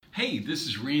Hey, this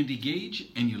is Randy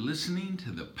Gage, and you're listening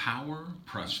to the Power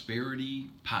Prosperity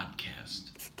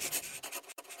Podcast.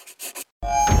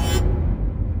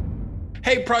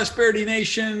 Hey, Prosperity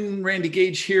Nation, Randy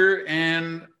Gage here,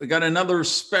 and we got another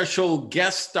special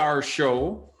guest star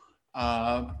show.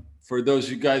 For those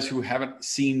of you guys who haven't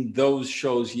seen those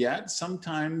shows yet,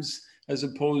 sometimes as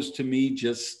opposed to me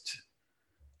just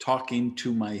talking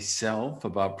to myself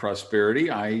about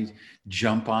prosperity, I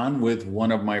jump on with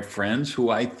one of my friends who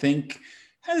I think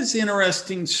has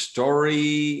interesting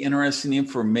story, interesting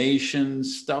information,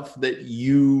 stuff that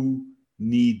you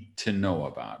need to know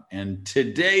about. And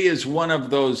today is one of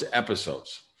those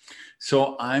episodes.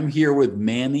 So I'm here with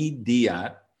Manny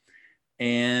Diat.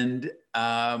 And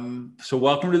so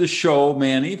welcome to the show,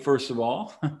 Manny, first of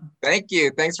all. Thank you.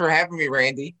 Thanks for having me,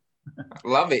 Randy.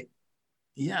 Love it.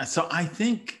 Yeah, so I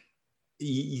think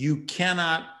you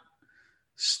cannot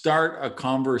start a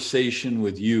conversation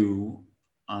with you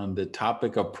on the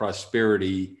topic of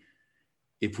prosperity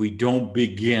if we don't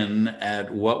begin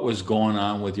at what was going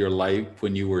on with your life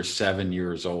when you were 7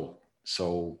 years old.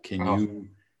 So can you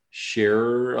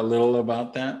share a little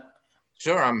about that?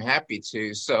 Sure, I'm happy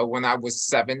to. So when I was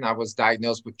 7, I was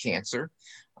diagnosed with cancer.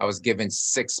 I was given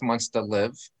 6 months to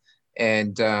live.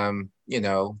 And,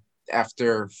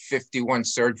 after 51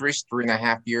 surgeries,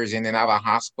 3.5 years in and out of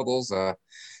hospitals,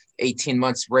 18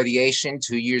 months radiation,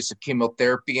 2 years of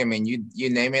chemotherapy. I mean, you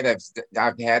name it,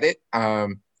 I've had it.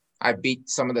 I beat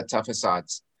some of the toughest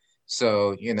odds.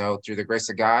 So, through the grace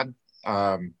of God,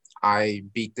 I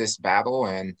beat this battle,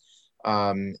 and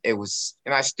and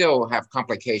I still have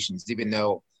complications, even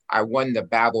though I won the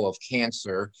battle of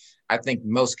cancer. I think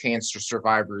most cancer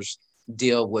survivors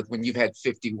deal with, when you've had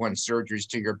 51 surgeries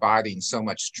to your body and so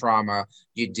much trauma,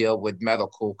 you deal with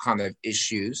medical kind of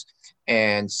issues.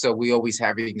 And so we always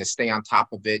having to stay on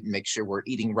top of it and make sure we're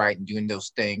eating right and doing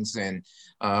those things and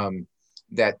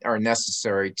that are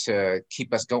necessary to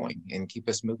keep us going and keep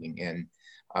us moving.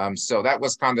 And so that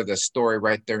was kind of the story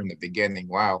right there in the beginning.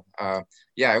 Wow.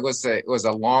 It was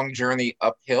a long journey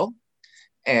uphill.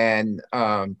 And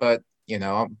but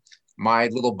my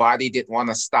little body didn't want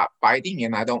to stop fighting,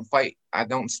 and I don't fight. I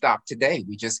don't stop today.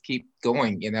 We just keep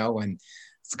going, and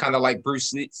it's kind of like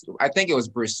Bruce Lee. I think it was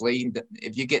Bruce Lee.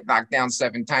 If you get knocked down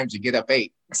 7 times, you get up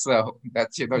 8. So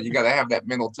that's, you got to have that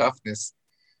mental toughness.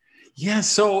 Yeah.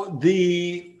 So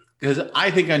because I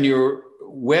think on your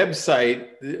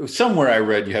website, somewhere I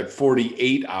read you had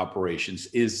 48 operations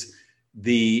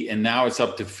and now it's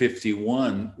up to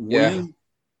 51. Yeah.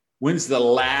 When's the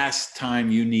last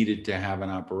time you needed to have an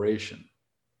operation?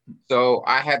 So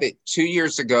I had it 2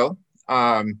 years ago.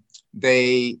 I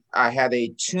had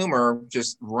a tumor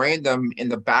just random in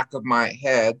the back of my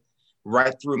head,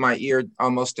 right through my ear,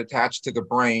 almost attached to the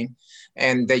brain.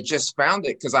 And they just found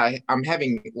it because I'm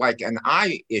having like an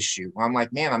eye issue. I'm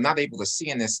like, man, I'm not able to see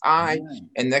in this eye. Yeah.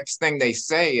 And next thing they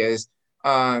say is,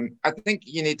 I think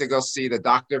you need to go see the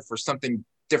doctor for something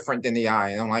different in the eye.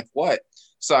 And I'm like, what?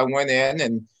 So I went in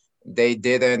and they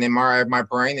did an MRI of my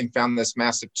brain and found this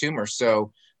massive tumor.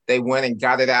 So they went and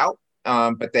got it out,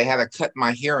 but they had to cut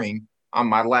my hearing on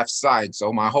my left side.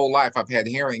 So my whole life I've had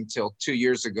hearing till 2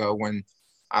 years ago when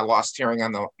I lost hearing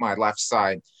on my left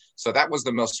side. So that was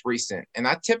the most recent. And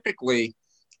I typically,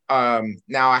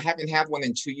 now I haven't had one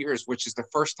in 2 years, which is the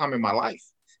first time in my life,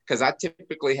 because I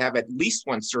typically have at least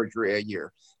one surgery a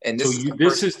year. And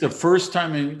this is the first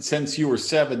time since you were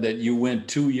 7 that you went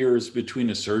 2 years between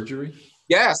a surgery?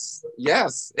 Yes.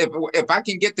 If I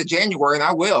can get to January, and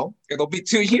I will, it'll be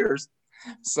 2 years.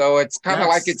 So it's kind of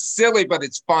like, it's silly, but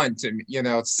it's fun to me.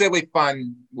 It's silly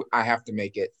fun. I have to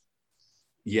make it.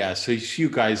 Yeah. So you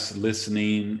guys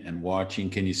listening and watching,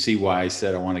 can you see why I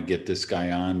said I want to get this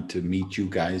guy on to meet you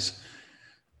guys?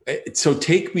 So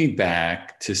take me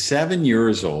back to 7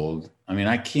 years old. I mean,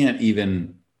 I can't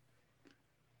even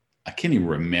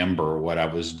remember what I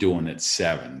was doing at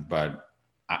 7, but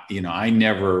I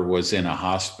never was in a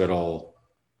hospital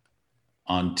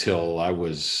until I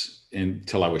was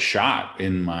shot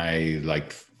in my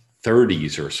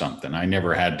 30s or something. I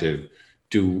never had to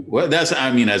do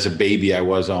as a baby, I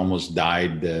was almost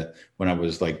died when I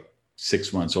was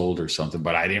 6 months old or something,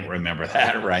 but I didn't remember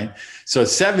that. Right. So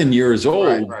 7 years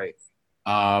old, right.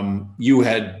 You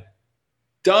had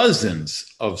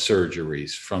dozens of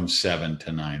surgeries from 7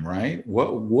 to 9, right?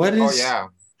 What is,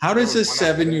 how does a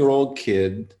 7-year-old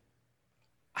kid,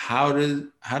 how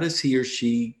does he or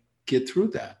she get through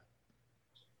that?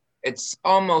 It's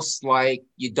almost like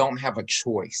you don't have a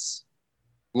choice.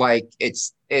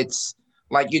 It's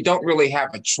like you don't really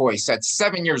have a choice. At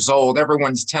 7 years old,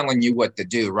 everyone's telling you what to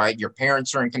do, right? Your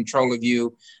parents are in control of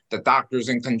you. The doctor's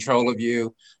in control of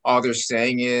you. All they're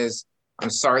saying is, I'm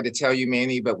sorry to tell you,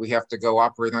 Manny, but we have to go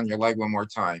operate on your leg one more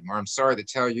time. Or I'm sorry to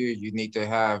tell you, you need to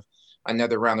have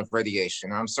another round of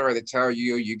radiation. Or I'm sorry to tell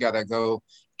you, you got to go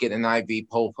get an IV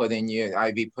pole put in you,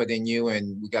 IV put in you,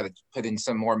 and we got to put in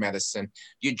some more medicine.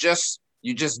 You just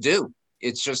do.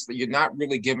 It's just that you're not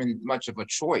really given much of a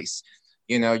choice.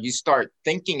 You know, you start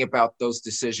thinking about those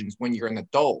decisions when you're an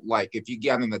adult. Like if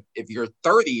you're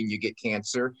 30 and you get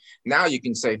cancer, now you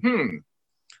can say,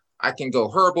 I can go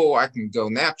herbal, I can go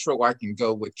natural, I can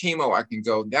go with chemo, I can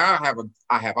go, now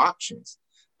I have options.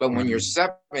 But when you're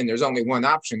 7, there's only one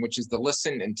option, which is to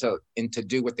listen and to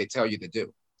do what they tell you to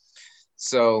do.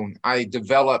 So I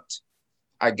developed,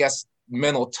 I guess,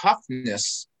 mental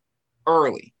toughness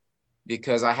early,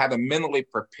 because I had to mentally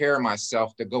prepare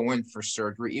myself to go in for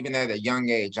surgery. Even at a young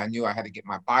age, I knew I had to get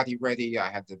my body ready.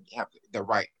 I had to have the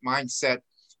right mindset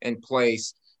in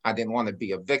place. I didn't want to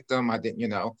be a victim. I didn't, you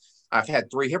know, I've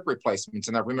had 3 hip replacements.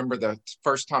 And I remember the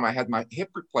first time I had my hip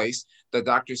replaced, the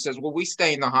doctor says, well, we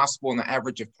stay in the hospital an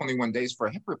average of 21 days for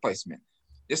a hip replacement.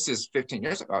 This is 15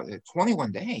 years ago,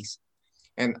 21 days.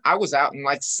 And I was out in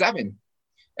like 7.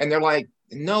 And they're like,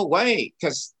 no way.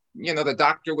 Because you know, the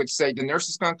doctor would say, the nurse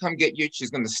is going to come get you. She's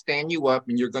going to stand you up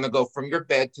and you're going to go from your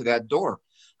bed to that door.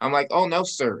 I'm like, oh, no,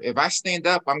 sir. If I stand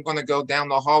up, I'm going to go down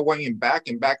the hallway and back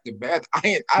to bed.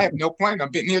 I have no plan.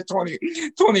 I've been here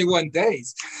 21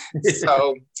 days.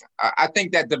 So I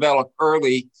think that developed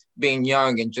early, being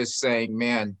young and just saying,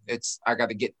 man, I got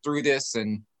to get through this,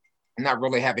 and not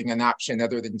really having an option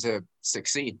other than to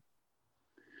succeed.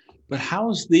 But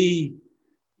how's at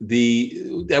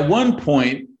one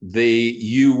point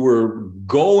you were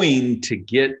going to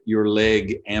get your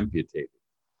leg amputated.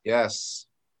 Yes.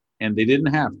 And they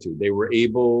didn't have to. They were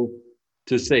able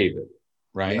to save it,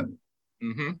 right? Yep.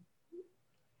 Mm-hmm.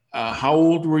 How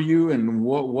old were you, and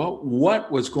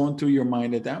what was going through your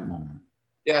mind at that moment?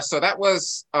 Yeah, so that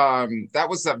was a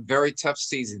very tough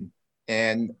season,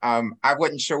 and I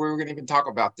wasn't sure we were going to even talk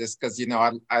about this, because you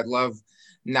know I love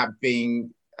not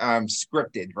being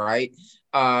scripted, right?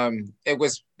 It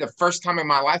was the first time in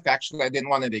my life, actually, I didn't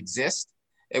want it to exist.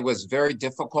 It was very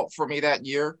difficult for me that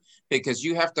year, because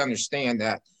you have to understand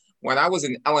that when I was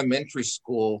in elementary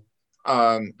school,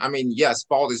 I mean, yes,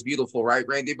 bald is beautiful, right,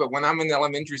 Randy? But when I'm in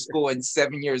elementary school and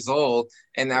 7 years old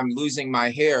and I'm losing my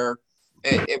hair,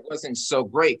 it wasn't so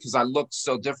great, because I looked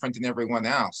so different than everyone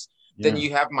else. Yeah. Then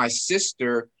you have my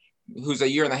sister, who's a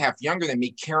year and a half younger than me,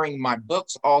 carrying my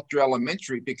books all through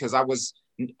elementary, because I was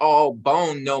all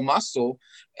bone, no muscle.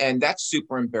 And that's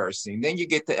super embarrassing. Then you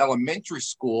get to elementary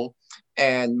school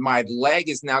and my leg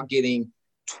is now getting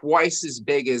twice as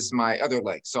big as my other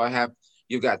leg. So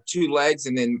you've got 2 legs,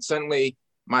 and then suddenly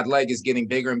my leg is getting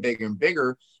bigger and bigger and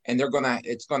bigger. And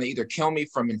it's going to either kill me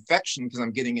from infection, because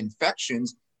I'm getting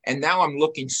infections. And now I'm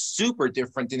looking super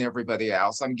different than everybody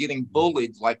else. I'm getting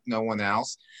bullied like no one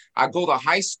else. I go to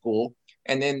high school,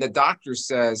 and then the doctor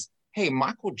says, hey,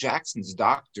 Michael Jackson's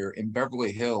doctor in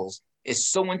Beverly Hills is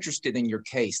so interested in your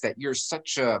case, that you're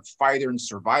such a fighter and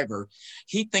survivor.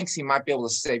 He thinks he might be able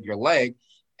to save your leg.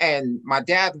 And my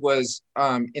dad was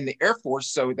in the Air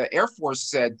Force. So the Air Force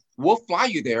said, we'll fly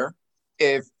you there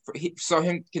he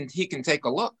can take a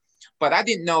look. But I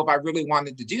didn't know if I really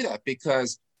wanted to do that,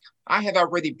 because I had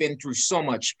already been through so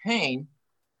much pain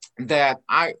that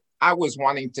I was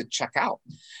wanting to check out.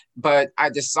 But I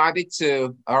decided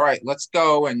all right, let's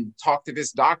go and talk to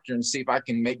this doctor and see if I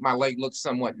can make my leg look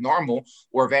somewhat normal,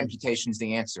 or if amputation's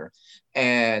the answer.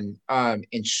 And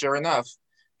sure enough,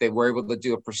 they were able to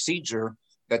do a procedure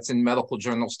that's in medical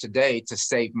journals today to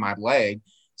save my leg.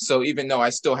 So even though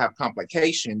I still have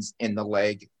complications in the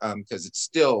leg, because it's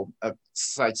still a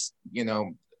size,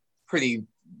 pretty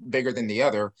bigger than the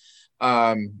other,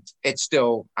 it's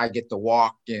still, I get to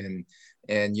walk and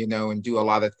do a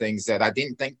lot of things that I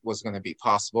didn't think was going to be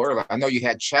possible. I know you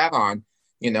had Chad on,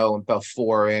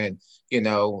 before, and,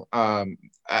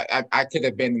 I could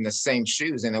have been in the same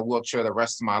shoes in a wheelchair the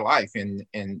rest of my life.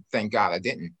 And thank God I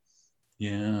didn't.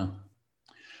 Yeah.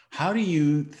 How do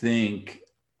you think,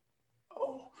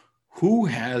 who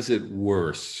has it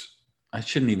worse? I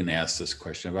shouldn't even ask this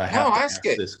question, but I have to ask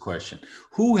this question.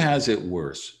 Who has it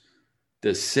worse?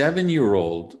 The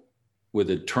 7-year-old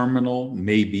with a terminal,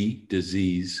 maybe,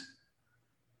 disease,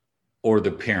 or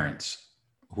the parents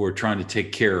who are trying to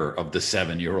take care of the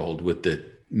 7-year-old with the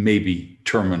maybe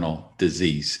terminal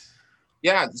disease?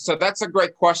 Yeah, so that's a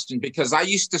great question, because I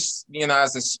used to,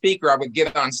 as a speaker, I would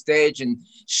get on stage and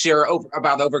share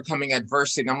about overcoming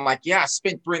adversity. And I'm like, yeah, I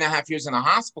spent 3.5 years in a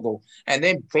hospital. And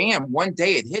then bam, one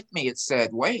day it hit me. It said,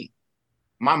 wait,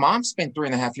 my mom spent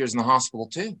 3.5 years in the hospital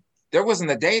too. There wasn't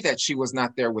a day that she was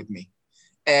not there with me.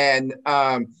 And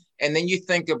And then you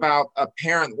think about a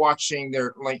parent watching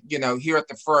their, like, you know, here at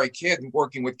the Furry Kid and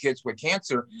working with kids with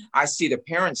cancer, I see the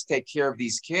parents take care of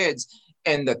these kids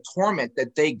and the torment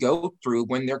that they go through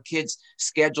when their kid's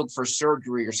scheduled for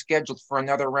surgery or scheduled for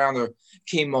another round of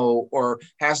chemo or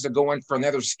has to go in for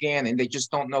another scan and they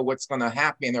just don't know what's going to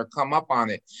happen or come up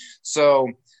on it. So,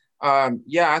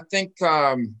 yeah, I think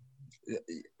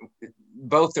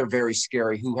both are very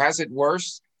scary. Who has it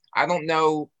worse? I don't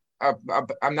know.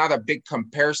 I'm not a big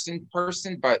comparison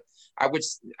person, but I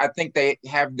think they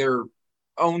have their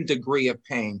own degree of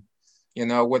pain. You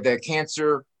know, with a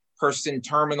cancer person,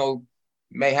 terminal,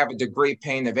 may have a degree of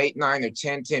pain of 8, 9, or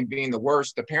 10, 10 being the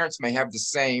worst. The parents may have the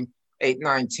same 8,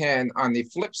 9, 10 on the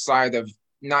flip side of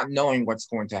not knowing what's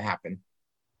going to happen.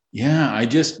 Yeah,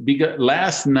 because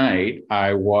last night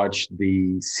I watched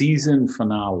the season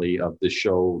finale of the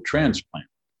show Transplant,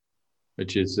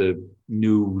 which is a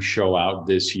new show out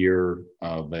this year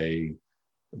of a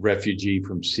refugee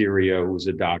from Syria who's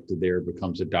a doctor there,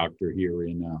 becomes a doctor here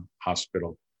in a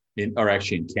hospital, or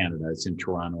actually in Canada. It's in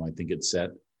Toronto, I think it's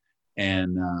set.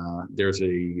 And there's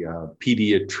a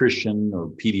pediatrician or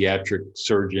pediatric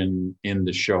surgeon in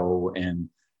the show. And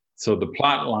so the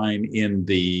plot line in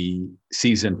the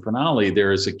season finale,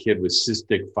 there is a kid with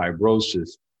cystic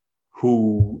fibrosis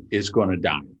who is going to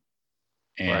die.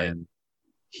 And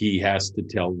he has to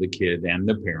tell the kid and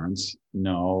the parents,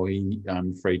 no,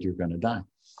 I'm afraid you're going to die.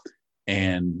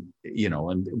 And, you know,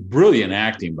 and brilliant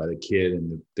acting by the kid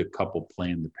and the couple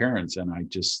playing the parents.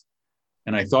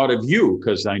 And I thought of you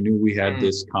because I knew we had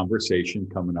this conversation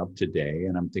coming up today.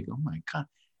 And I'm thinking, oh my God,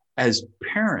 as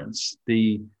parents,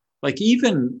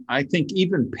 I think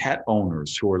even pet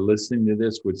owners who are listening to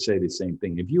this would say the same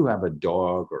thing. If you have a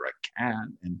dog or a cat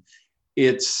and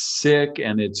it's sick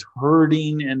and it's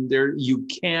hurting and you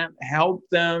can't help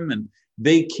them and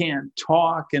they can't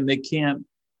talk and they can't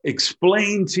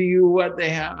explain to you what they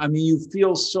have. I mean, you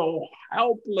feel so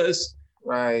helpless.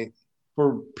 Right.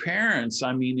 For parents,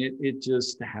 I mean, it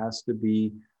just has to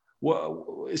be,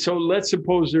 well, so let's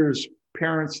suppose there's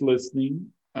parents listening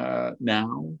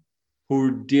now who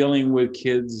are dealing with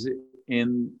kids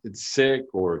sick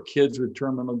or kids with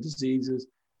terminal diseases.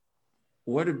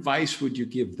 What advice would you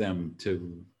give them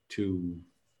to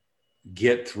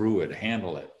get through it,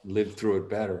 handle it, live through it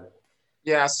better?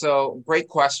 Yeah, so great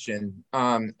question.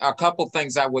 A couple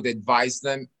things I would advise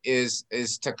them is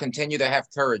to continue to have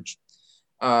courage.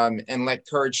 And let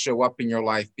courage show up in your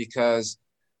life, because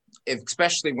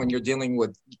especially when you're dealing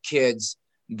with kids,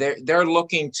 they're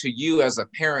looking to you as a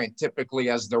parent, typically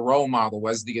as the role model,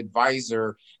 as the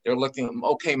advisor. They're looking,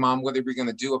 okay, mom, what are we going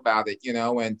to do about it? You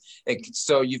know, and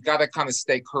so you've got to kind of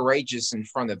stay courageous in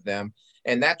front of them.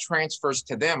 And that transfers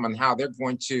to them on how they're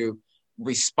going to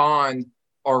respond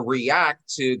or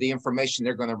react to the information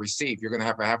they're going to receive. You're going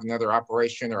to have another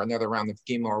operation or another round of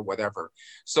chemo or whatever.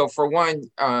 So for one,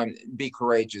 be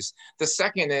courageous. The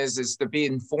second is to be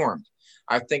informed.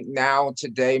 I think now,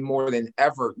 today, more than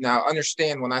ever, now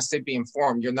understand when I say be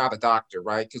informed, you're not a doctor,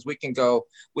 right? Because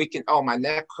oh, my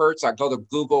neck hurts. I go to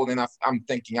Google and I'm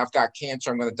thinking I've got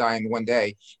cancer. I'm going to die in one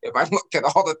day. If I look at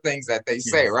all the things that they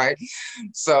say, right?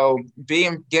 So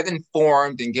get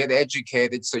informed and get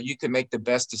educated so you can make the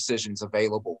best decisions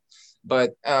available.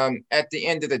 But at the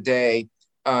end of the day,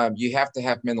 you have to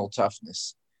have mental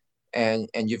toughness, and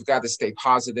you've got to stay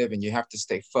positive, and you have to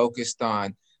stay focused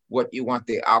on what you want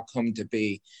the outcome to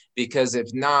be, because if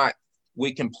not,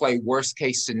 we can play worst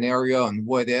case scenario and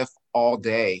what if all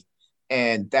day.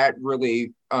 And that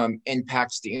really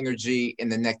impacts the energy and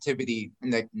the negativity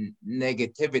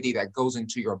that goes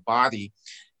into your body.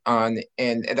 And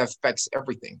it affects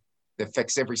everything. It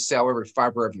affects every cell, every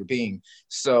fiber of your being.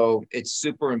 So it's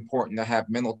super important to have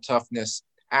mental toughness,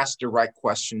 ask the right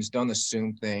questions, don't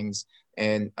assume things,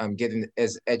 and get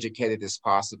as educated as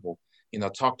possible. You know,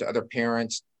 talk to other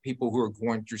parents, people who are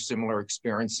going through similar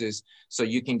experiences, so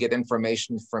you can get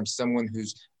information from someone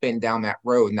who's been down that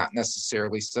road, not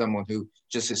necessarily someone who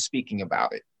just is speaking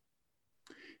about it.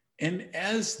 And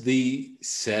as the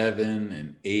 7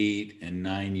 and 8 and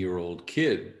 9-year-old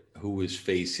kid who was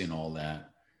facing all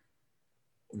that,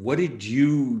 what did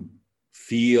you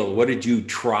feel? What did you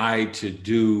try to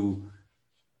do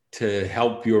to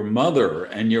help your mother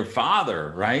and your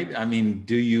father, right? I mean,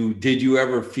 did you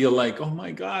ever feel like, oh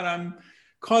my God, I'm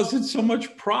causing so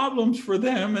much problems for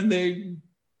them and they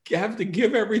have to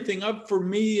give everything up for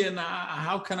me, and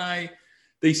how can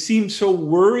they seem so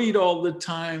worried all the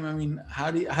time. I mean,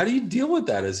 how do you deal with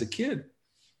that as a kid?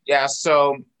 Yeah,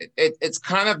 so it's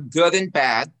kind of good and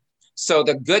bad. So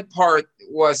the good part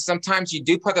was sometimes you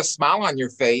do put a smile on your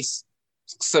face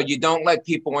so you don't let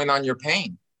people in on your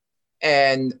pain.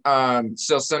 And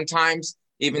so sometimes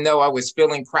even though I was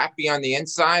feeling crappy on the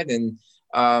inside, and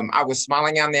I was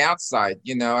smiling on the outside.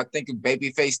 You know, I think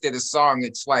Babyface did a song.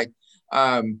 It's like,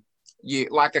 you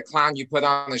like a clown you put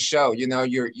on a show. You know,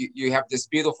 you have this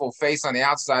beautiful face on the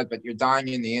outside, but you're dying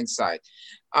in the inside.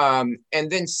 And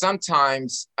then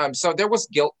sometimes, so there was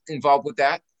guilt involved with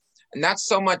that, not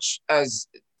so much as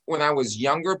when I was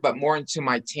younger, but more into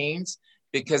my teens,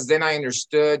 because then I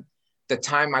understood the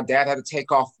time my dad had to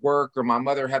take off work or my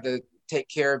mother had to take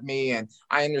care of me, and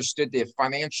I understood the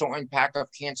financial impact of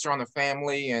cancer on the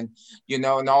family, and you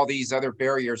know, and all these other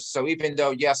barriers. So even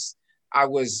though, yes, I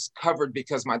was covered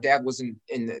because my dad was in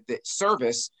the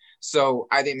service, so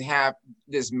I didn't have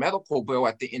this medical bill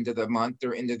at the end of the month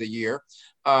or end of the year,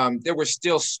 there was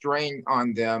still strain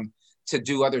on them to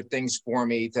do other things for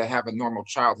me to have a normal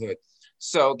childhood.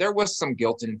 So there was some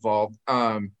guilt involved.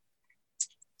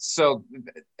 So,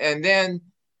 and then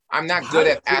I'm not good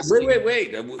at asking.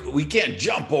 Wait. We can't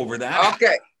jump over that.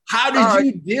 Okay. How did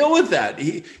you deal with that?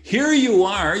 Here you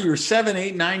are, you're 7,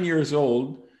 8, 9 years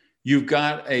old. You've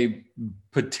got a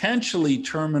potentially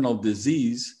terminal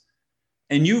disease,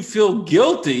 and you feel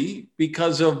guilty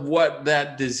because of what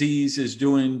that disease is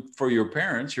doing for your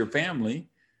parents, your family.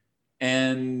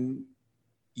 And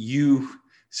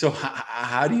so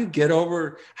how do you get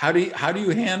over, how do you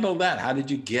handle that? How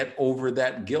did you get over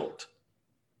that guilt?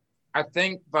 I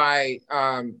think by,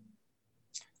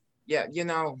 yeah, you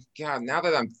know, God, now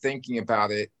that I'm thinking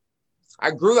about it,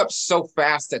 I grew up so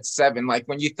fast at 7. Like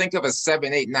when you think of a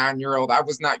 7, 8, 9-year-old, I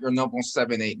was not your normal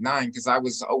 7, 8, 9, because I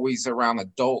was always around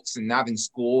adults and not in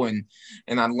school, and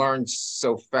I learned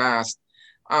so fast.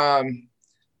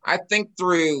 I think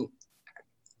through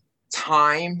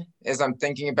time, as I'm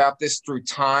thinking about this, through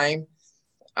time,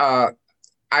 I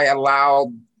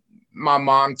allowed my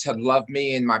mom to love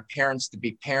me and my parents to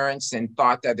be parents, and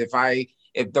thought that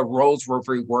if the roles were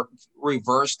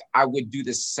reversed, I would do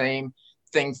the same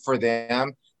thing for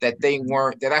them, that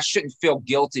I shouldn't feel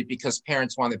guilty because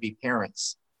parents want to be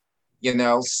parents, you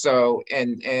know? So,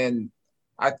 and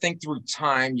I think through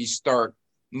time, you start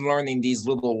learning these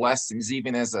little lessons,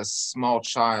 even as a small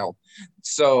child.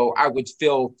 So I would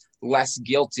feel less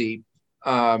guilty,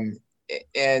 and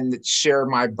share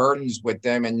my burdens with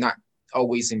them and not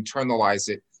always internalize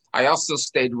it. I also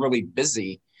stayed really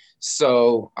busy.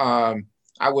 So,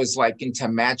 I was like into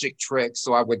magic tricks.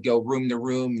 So I would go room to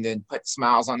room and then put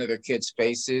smiles on other kids'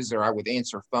 faces, or I would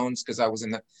answer phones, because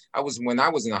when I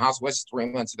was in the hospital, it was 3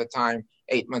 months at a time,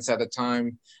 8 months at a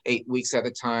time, 8 weeks at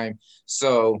a time.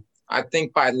 So I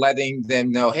think by letting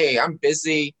them know, hey, I'm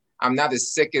busy, I'm not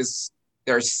as sick as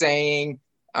they're saying,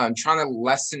 I'm trying to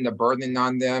lessen the burden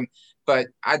on them. But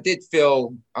I did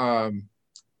feel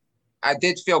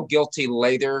guilty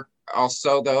later.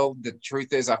 Also, though, the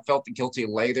truth is I felt guilty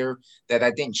later that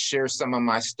I didn't share some of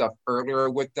my stuff earlier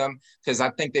with them, because I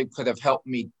think they could have helped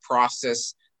me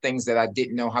process things that I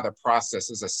didn't know how to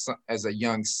process as a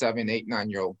young 7, 8,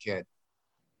 9-year-old kid.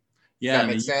 Yeah, that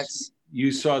makes sense. You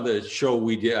saw the show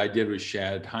I did with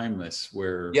Shad Timeless,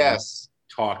 where yes,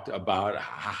 talked about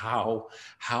how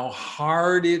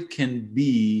hard it can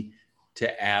be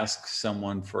to ask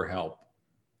someone for help.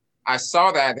 I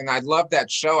saw that and I loved that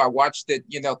show. I watched it,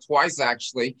 twice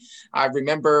actually. I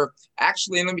remember,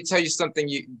 and let me tell you something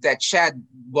that Chad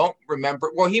won't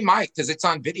remember. Well, he might, because it's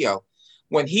on video.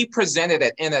 When he presented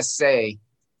at NSA,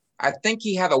 I think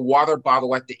he had a water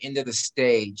bottle at the end of the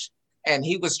stage and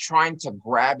he was trying to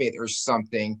grab it or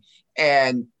something.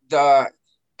 And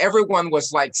everyone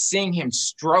was like seeing him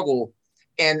struggle.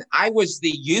 And I was the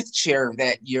youth chair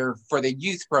that year for the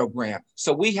youth program.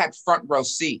 So we had front row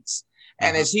seats.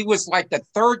 And as he was like the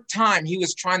third time he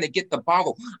was trying to get the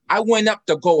bottle, I went up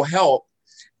to go help.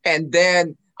 And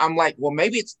then I'm like, well,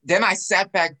 then I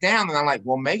sat back down and I'm like,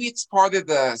 well, maybe it's part of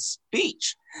the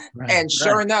speech. Right, and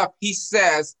sure enough, he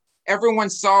says, everyone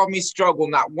saw me struggle.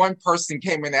 Not one person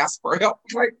came and asked for help.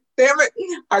 I'm like, damn it,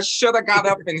 I should have got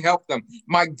up and helped them.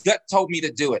 My gut told me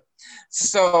to do it.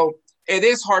 So it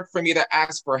is hard for me to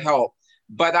ask for help,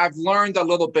 but I've learned a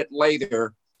little bit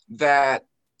later that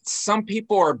some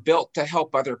people are built to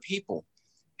help other people.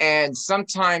 And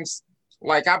sometimes,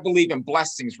 like, I believe in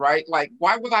blessings, right? Like,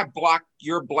 why would I block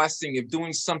your blessing of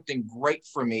doing something great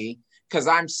for me because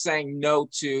I'm saying no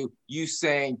to you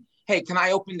saying, hey, can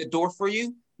I open the door for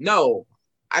you? No,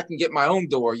 I can get my own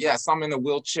door. Yes, I'm in a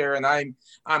wheelchair and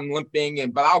I'm limping,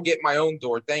 but I'll get my own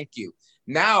door. Thank you.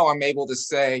 Now I'm able to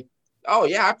say, oh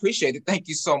yeah, I appreciate it. Thank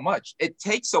you so much. It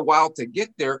takes a while to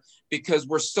get there because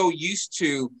we're so used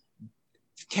to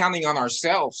counting on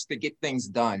ourselves to get things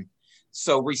done.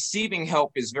 So receiving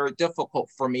help is very difficult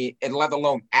for me, and let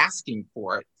alone asking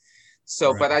for it.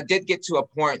 So, right. But I did get to a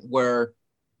point where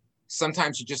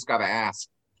sometimes you just got to ask.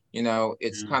 You know,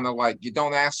 it's Yeah. kind of like you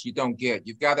don't ask, you don't get.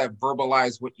 You've got to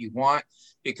verbalize what you want,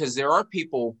 because there are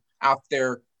people out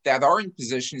there that are in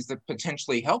positions that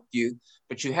potentially help you,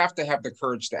 but you have to have the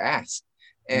courage to ask.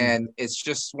 Mm. And it's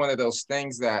just one of those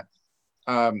things that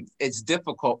it's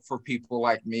difficult for people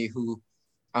like me who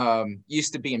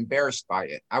used to be embarrassed by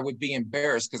it. I would be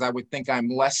embarrassed because I would think I'm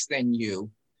less than you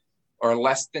or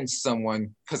less than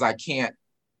someone because I can't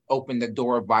open the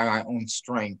door by my own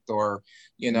strength, or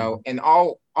Mhm. and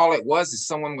all it was is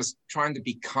someone was trying to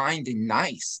be kind and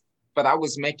nice, but I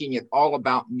was making it all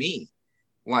about me,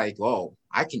 like, oh,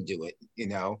 I can do it,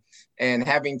 and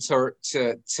having to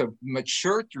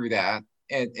mature through that,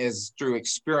 and is through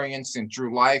experience and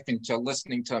through life and to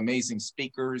listening to amazing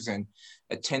speakers and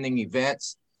attending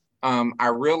events. I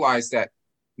realized that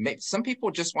some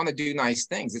people just want to do nice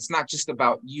things. It's not just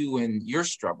about you and your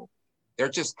struggle. They're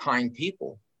just kind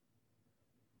people.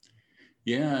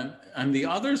 Yeah. On the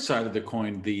other side of the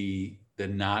coin, the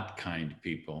not kind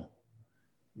people,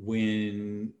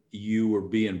 when you were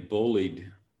being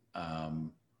bullied,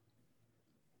 um,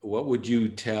 what would you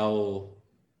tell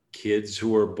kids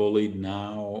who are bullied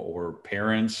now or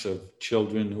parents of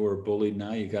children who are bullied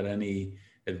now? You got any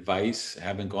advice,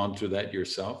 having gone through that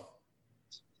yourself?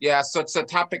 Yeah, so it's a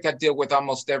topic I deal with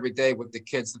almost every day with the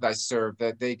kids that I serve,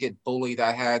 that they get bullied.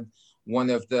 I had one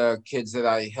of the kids that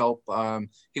I help,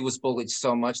 he was bullied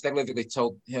so much, they literally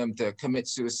told him to commit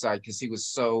suicide because he was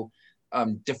so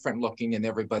different looking than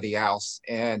everybody else.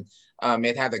 And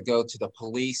it had to go to the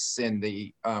police and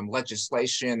the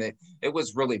legislation. It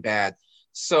was really bad.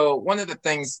 So one of the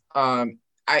things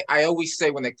I always say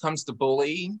when it comes to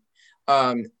bullying,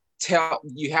 um,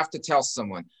 you have to tell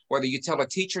someone, whether you tell a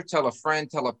teacher, tell a friend,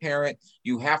 tell a parent,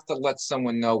 you have to let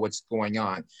someone know what's going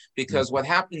on. Because Mhm. what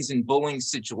happens in bullying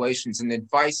situations, and the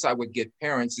advice I would give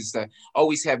parents is that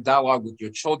always have dialogue with your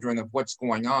children of what's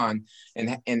going on,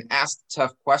 and ask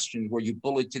tough questions. Were you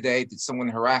bullied today? Did someone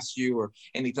harass you or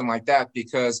anything like that?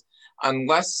 Because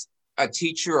unless a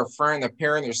teacher, a friend, a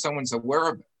parent, or someone's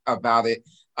aware about it,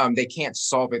 they can't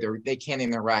solve it or they can't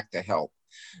interact to help.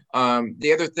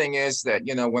 The other thing is that,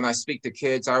 when I speak to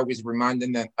kids, I always remind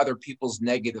them that other people's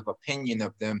negative opinion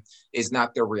of them is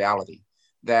not their reality.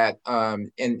 That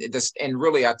and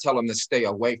really, I tell them to stay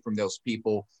away from those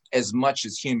people as much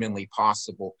as humanly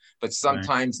possible. But Right.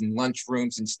 sometimes in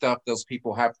lunchrooms and stuff, those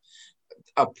people have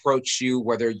approach you,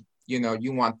 whether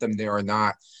you want them there or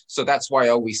not. So that's why I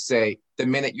always say the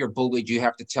minute you're bullied, you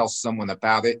have to tell someone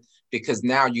about it, because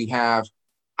now you have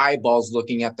eyeballs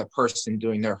looking at the person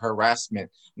doing their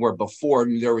harassment, where before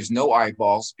there was no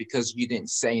eyeballs because you didn't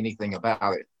say anything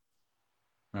about it.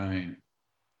 Right.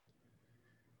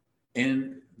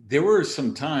 And there were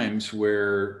some times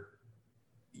where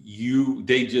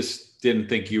they just didn't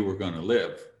think you were going to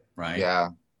live, right? Yeah,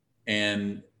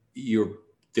 And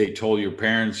they told your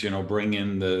parents, bring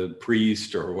in the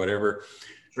priest or whatever.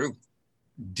 true.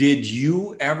 Did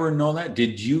you ever know that?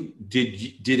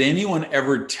 Did anyone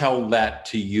ever tell that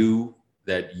to you,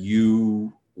 that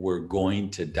you were going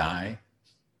to die?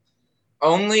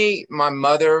 Only my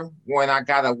mother when I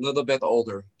got a little bit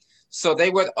older. So they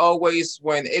would always,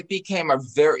 when it became a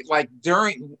very, like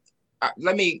during,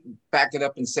 let me back it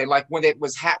up and say, like when it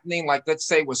was happening, like let's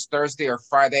say it was Thursday or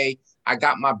Friday, I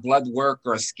got my blood work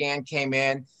or a scan came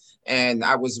in and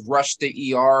I was rushed to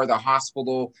ER, the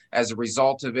hospital, as a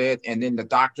result of it. And then the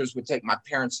doctors would take my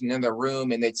parents in the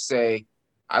room and they'd say,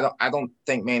 I don't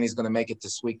think Manny's going to make it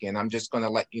this weekend. I'm just going to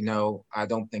let you know, I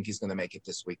don't think he's going to make it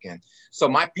this weekend. So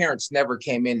my parents never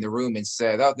came in the room and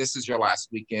said, "Oh, this is your last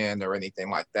weekend," or anything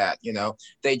like that.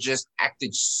 They just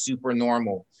acted super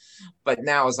normal. But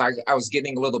now, as I was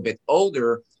getting a little bit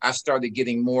older, I started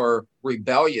getting more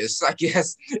rebellious, I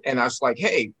guess. And I was like,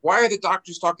 "Hey, why are the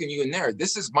doctors talking to you in there?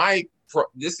 This is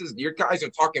your guys are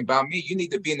talking about me. You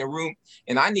need to be in the room,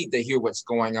 and I need to hear what's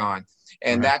going on."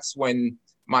 And Right. that's when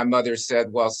my mother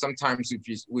said, "Well, sometimes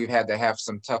we've had to have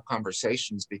some tough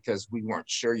conversations because we weren't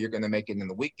sure you're going to make it in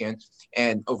the weekend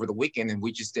and over the weekend, and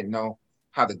we just didn't know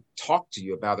how to talk to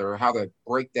you about it or how to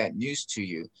break that news to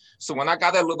you." So when I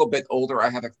got a little bit older, I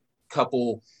had a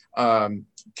couple. Um,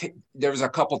 there was a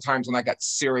couple times when I got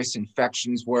serious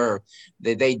infections where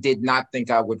they did not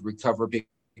think I would recover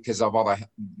because of all the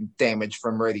damage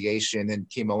from radiation and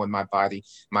chemo in my body.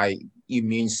 My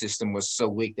immune system was so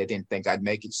weak they didn't think I'd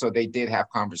make it. So they did have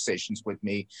conversations with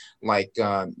me like,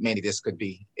 Manny, this could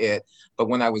be it. But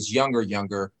when I was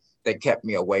younger, they kept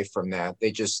me away from that.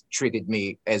 They just treated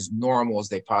me as normal as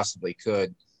they possibly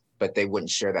could, but they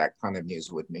wouldn't share that kind of news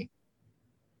with me.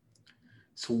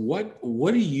 So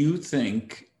what do you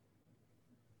think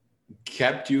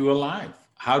kept you alive?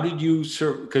 How did you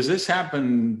serve? Because this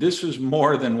happened, this was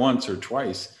more than once or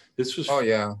twice. This was Oh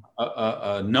yeah.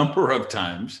 a number of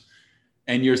times,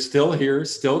 and you're still here,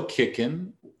 still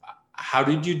kicking. How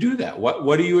did you do that?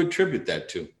 What do you attribute that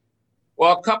to?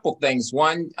 Well, a couple things.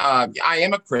 One, I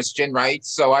am a Christian, right?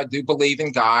 So I do believe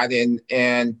in God, and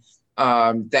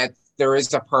that there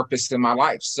is a purpose in my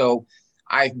life. So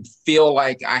I feel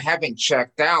like I haven't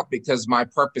checked out because my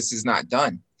purpose is not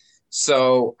done.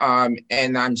 So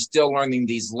and I'm still learning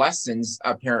these lessons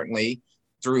apparently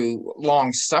through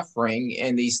long suffering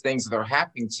and these things that are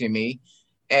happening to me,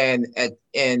 and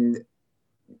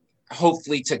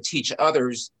hopefully to teach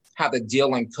others how to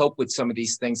deal and cope with some of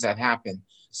these things that happen.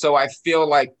 So I feel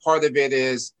like part of it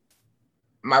is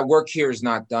my work here is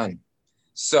not done.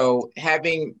 So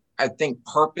having, I think,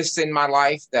 purpose in my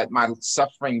life, that my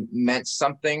suffering meant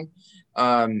something,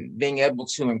 being able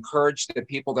to encourage the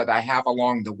people that I have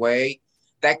along the way,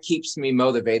 that keeps me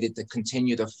motivated to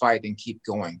continue to fight and keep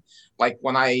going. Like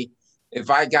if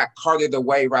I got carted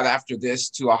away right after this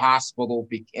to a hospital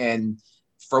and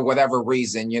for whatever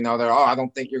reason, they're, oh, I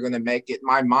don't think you're going to make it.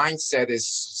 My mindset is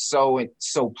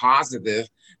so positive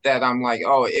that I'm like,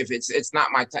 oh, if it's not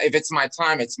my time, if it's my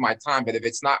time, it's my time. But if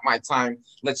it's not my time,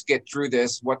 let's get through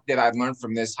this. What did I learn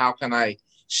from this? How can I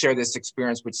share this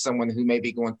experience with someone who may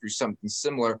be going through something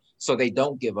similar so they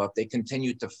don't give up? They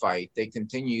continue to fight. They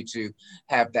continue to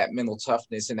have that mental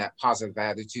toughness and that positive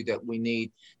attitude that we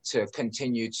need to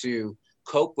continue to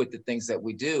cope with the things that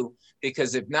we do.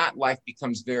 Because if not, life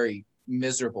becomes very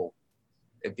miserable.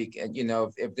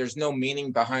 If there's no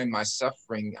meaning behind my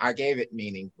suffering, I gave it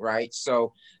meaning, right?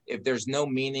 So if there's no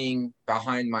meaning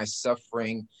behind my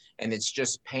suffering and it's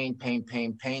just pain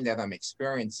that I'm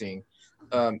experiencing,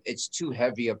 it's too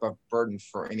heavy of a burden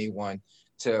for anyone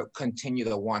to continue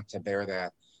to want to bear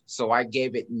that. So I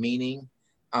gave it meaning.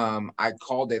 I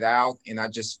called it out, and I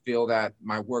just feel that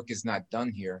my work is not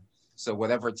done here. So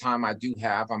whatever time I do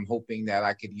have, I'm hoping that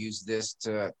I could use this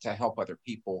to help other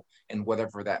people in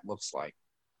whatever that looks like.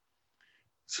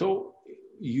 So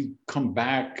you come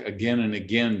back again and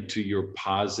again to your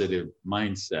positive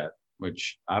mindset,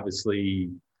 which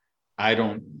obviously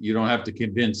you don't have to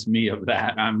convince me of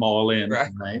that. I'm all in,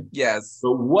 right? Yes.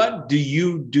 But what do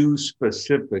you do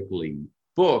specifically?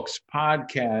 Books,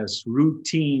 podcasts,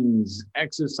 routines,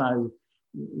 exercise.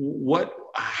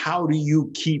 How do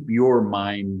you keep your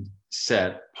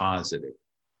mindset positive?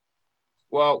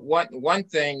 Well, one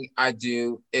thing I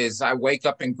do is I wake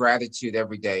up in gratitude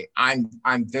every day. I'm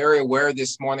very aware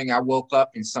this morning I woke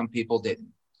up and some people didn't.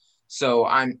 So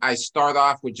I start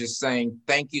off with just saying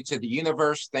thank you to the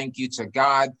universe, thank you to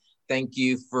God, thank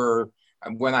you for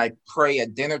when I pray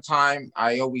at dinner time,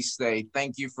 I always say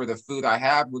thank you for the food I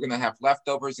have. We're gonna have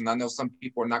leftovers, and I know some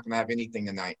people are not gonna have anything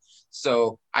tonight.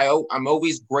 So I'm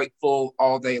always grateful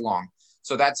all day long.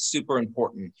 So that's super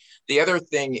important. The other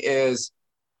thing is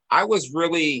I was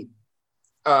really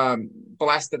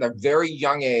blessed at a very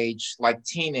young age, like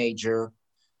teenager,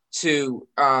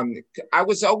 I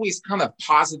was always kind of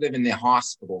positive in the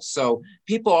hospital. So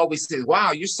people always say,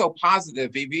 wow, you're so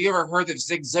positive. Have you ever heard of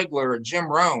Zig Ziglar or Jim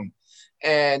Rohn?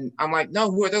 And I'm like, no,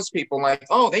 who are those people? Like,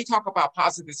 oh, they talk about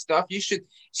positive stuff. You should.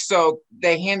 So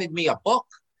they handed me a book.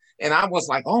 And I was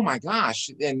like, oh my gosh,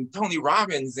 and Tony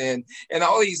Robbins and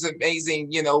all these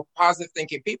amazing, positive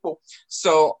thinking people.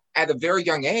 So at a very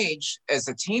young age, as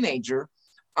a teenager,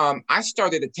 I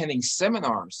started attending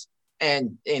seminars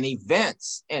and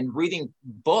events and reading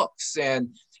books.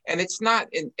 And it's not,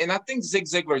 and I think Zig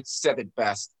Ziglar said it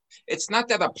best. It's not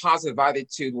that a positive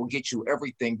attitude will get you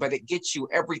everything, but it gets you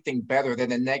everything better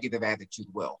than a negative attitude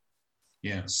will.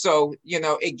 Yeah. So,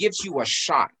 it gives you a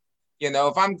shot.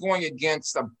 If I'm going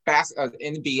against an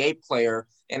NBA player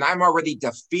and I'm already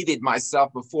defeated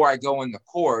myself before I go in the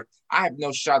court, I have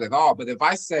no shot at all. But if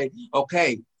I say,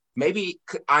 okay, maybe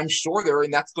I'm shorter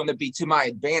and that's going to be to my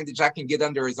advantage, I can get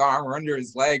under his arm or under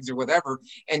his legs or whatever,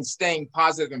 and staying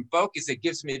positive and focused, it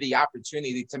gives me the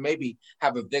opportunity to maybe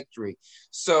have a victory.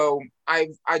 So I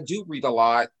do read a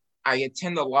lot. I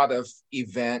attend a lot of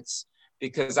events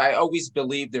because I always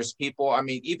believe there's people. I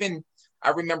mean, even I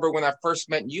remember when I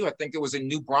first met you, I think it was in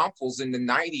New Braunfels in the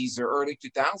 90s or early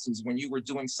 2000s when you were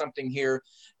doing something here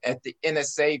at the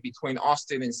NSA between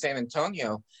Austin and San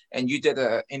Antonio, and you did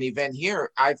an event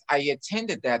here. I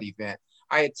attended that event.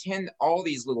 I attend all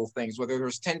these little things, whether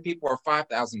there's 10 people or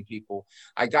 5,000 people.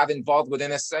 I got involved with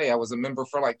NSA. I was a member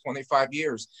for like 25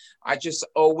 years. I just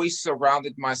always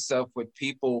surrounded myself with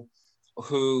people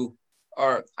who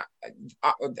are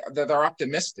that are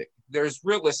optimistic.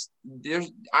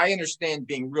 I understand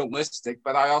being realistic,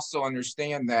 but I also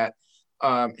understand that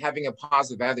having a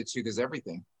positive attitude is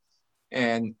everything.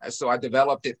 And so I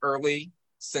developed it early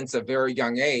since a very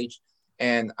young age,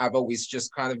 and I've always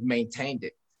just kind of maintained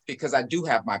it because I do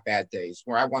have my bad days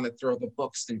where I want to throw the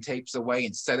books and tapes away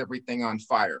and set everything on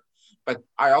fire. But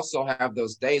I also have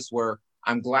those days where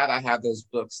I'm glad I have those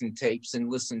books and tapes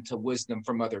and listen to wisdom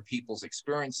from other people's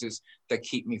experiences that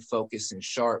keep me focused and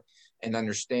sharp, and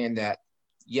understand that,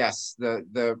 yes,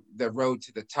 the road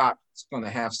to the top is going to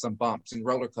have some bumps and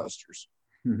roller coasters.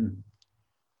 Mm-hmm.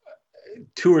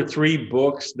 2 or 3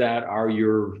 books that are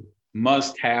your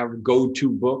must-have go-to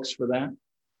books for that?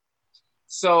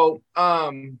 So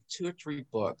 2 or 3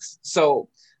 books. So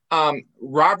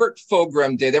Robert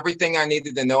Fulghum did Everything I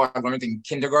Needed to Know I Learned in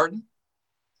Kindergarten.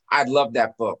 I love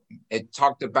that book. It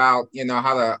talked about, you know,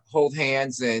 how to hold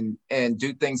hands and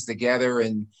do things together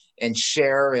and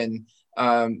share and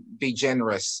be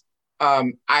generous.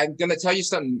 I'm going to tell you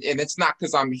something, and it's not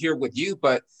because I'm here with you,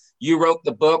 but you wrote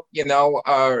the book, you know,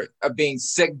 of being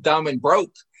sick, dumb, and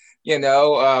broke. You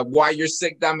know, why you're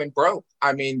sick, dumb, and broke.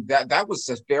 I mean, that was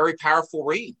a very powerful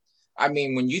read. I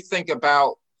mean, when you think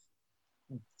about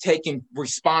taking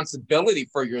responsibility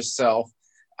for yourself,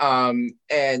 and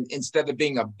instead of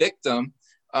being a victim,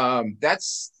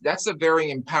 that's a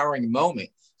very empowering moment.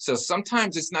 So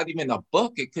sometimes it's not even a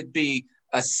book. It could be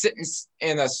a sentence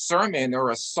in a sermon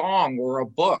or a song or a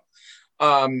book.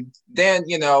 Then,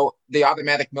 you know, The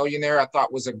Automatic Millionaire, I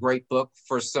thought was a great book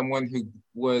for someone who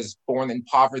was born in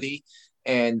poverty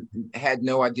and had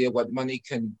no idea what money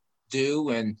can do.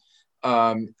 And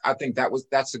I think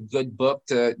that's a good book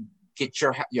to get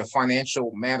your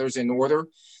financial matters in order.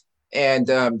 And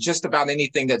just about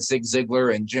anything that Zig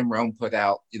Ziglar and Jim Rohn put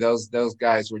out, those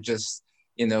guys were just,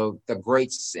 you know, the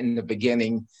greats in the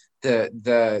beginning,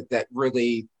 that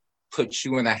really puts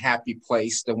you in a happy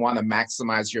place to want to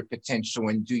maximize your potential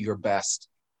and do your best.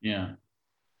 Yeah.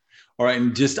 All right.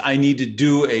 And I need to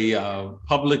do a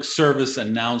public service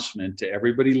announcement to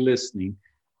everybody listening.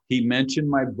 He mentioned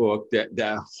my book.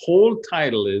 That whole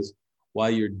title is Why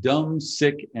You're Dumb,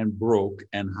 Sick, and Broke,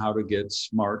 and How to Get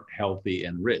Smart, Healthy,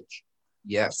 and Rich.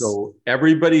 Yes. So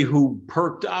everybody who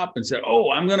perked up and said,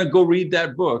 oh, I'm going to go read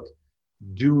that book,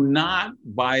 do not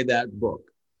buy that book,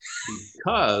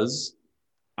 because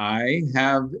I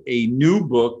have a new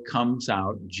book comes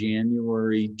out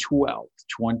January 12th,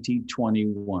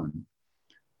 2021,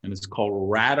 and it's called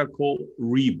Radical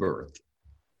Rebirth.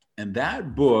 And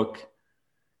that book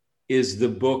is the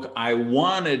book I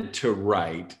wanted to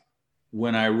write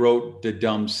when I wrote the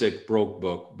Dumb, Sick, Broke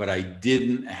book, but I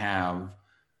didn't have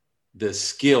the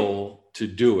skill to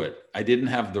do it. I didn't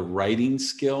have the writing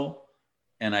skill,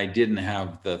 and I didn't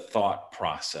have the thought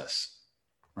process,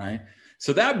 right?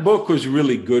 So that book was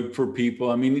really good for people.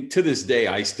 I mean, to this day,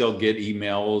 I still get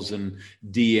emails and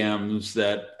DMs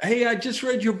that, hey, I just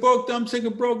read your book, Dumb, Sick,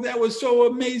 and Broke. That was so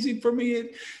amazing for me.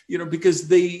 You know, because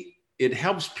it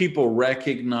helps people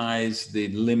recognize the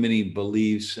limiting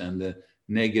beliefs and the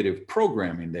negative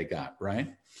programming they got,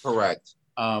 right? Correct.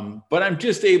 But I'm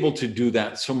just able to do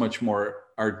that so much more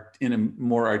in a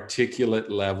more articulate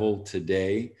level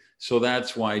today. So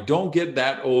that's why don't get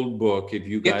that old book. If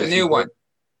you get guys the new one.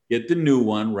 Get the new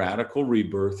one, Radical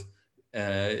Rebirth.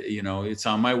 You know, it's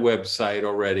on my website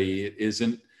already. It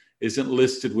isn't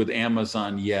listed with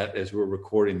Amazon yet as we're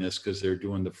recording this because they're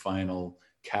doing the final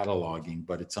cataloging,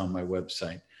 but it's on my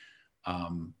website.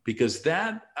 Because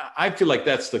I feel like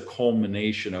that's the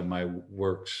culmination of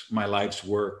my life's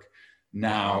work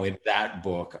now in that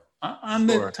book on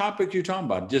the topic you're talking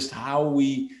about, just how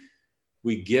we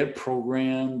get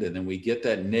programmed, and then we get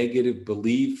that negative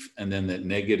belief, and then that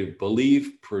negative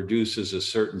belief produces a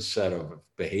certain set of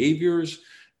behaviors.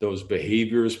 Those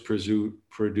behaviors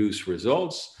produce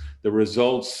results. The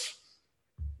results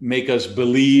make us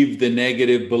believe the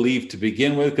negative belief to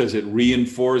begin with, because it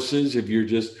reinforces. If you're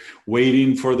just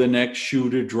waiting for the next shoe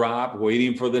to drop,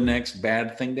 waiting for the next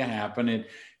bad thing to happen,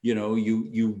 you know,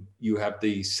 you have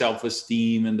the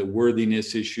self-esteem and the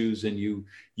worthiness issues, and you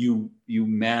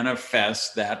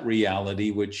manifest that reality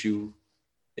which you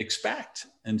expect,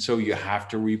 and so you have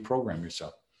to reprogram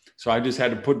yourself. So I just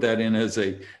had to put that in as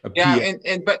a yeah.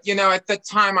 But you know, at the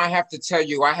time, I have to tell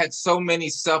you, I had so many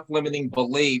self-limiting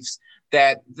beliefs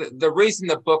that the reason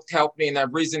the book helped me, and the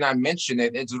reason I mention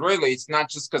it, it's not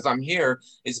just because I'm here,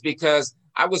 it's because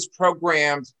I was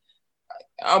programmed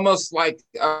almost like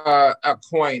a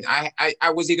coin. I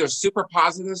was either super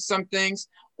positive some things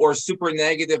or super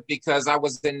negative, because I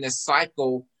was in this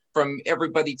cycle from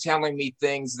everybody telling me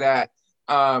things that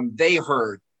they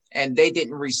heard and they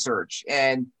didn't research.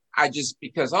 And I just,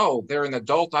 because, oh, they're an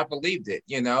adult, I believed it,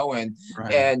 you know, and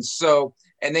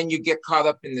then you get caught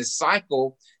up in this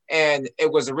cycle. And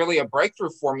it was really a breakthrough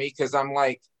for me, because I'm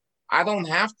like, I don't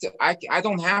have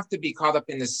to be caught up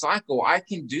in this cycle. I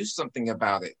can do something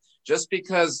about it. Just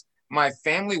because my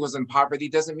family was in poverty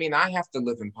doesn't mean I have to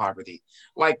live in poverty.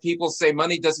 Like people say,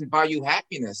 money doesn't buy you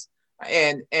happiness.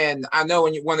 And I know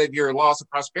in one of your laws of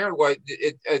prosperity,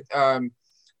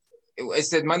 it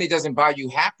said money doesn't buy you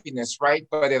happiness, right?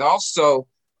 But it also,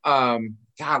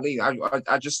 golly,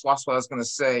 I just lost what I was going to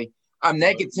say.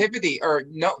 Negativity or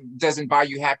no doesn't buy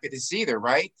you happiness either,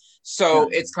 right? So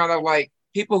it's kind of like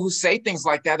people who say things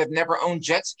like that have never owned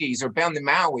jet skis or been to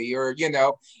Maui or,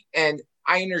 and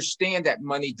I understand that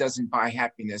money doesn't buy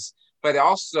happiness, but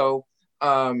also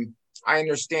I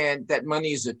understand that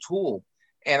money is a tool.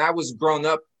 And I was grown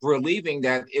up believing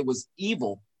that it was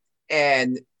evil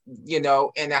and,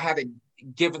 and I had to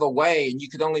give it away and you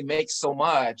could only make so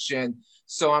much. And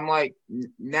so I'm like,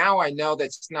 now I know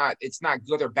that it's not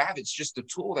good or bad. It's just a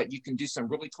tool that you can do some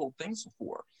really cool things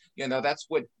for. That's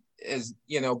what is,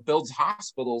 builds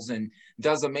hospitals and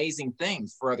does amazing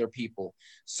things for other people.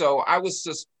 So I was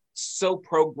just so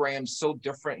programmed so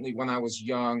differently when I was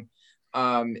young.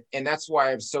 And that's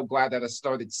why I'm so glad that I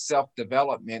started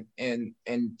self-development and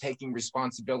taking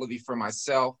responsibility for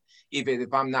myself, even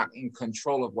if I'm not in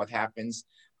control of what happens,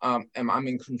 and I'm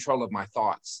in control of my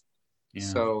thoughts. Yeah.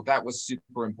 So that was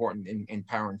super important and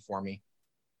empowering for me.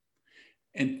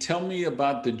 And tell me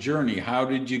about the journey. How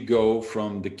did you go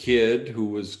from the kid who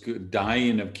was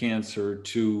dying of cancer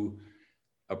to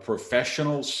a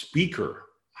professional speaker?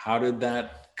 How did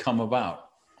that come about?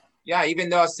 Yeah, even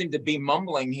though I seem to be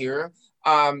mumbling here,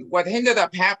 what ended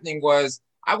up happening was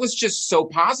I was just so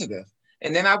positive.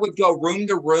 And then I would go room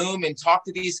to room and talk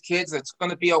to these kids. It's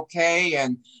going to be okay.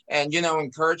 And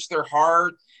encourage their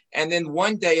heart. And then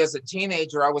one day as a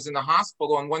teenager, I was in the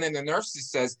hospital and one of the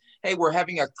nurses says, hey, we're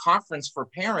having a conference for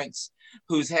parents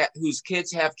whose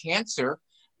kids have cancer.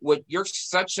 You're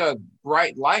such a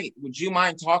bright light. Would you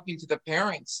mind talking to the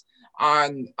parents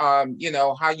on, how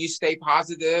you stay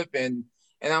positive? And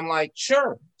I'm like,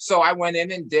 sure. So I went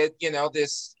in and did,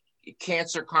 this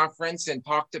cancer conference and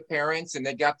talked to parents, and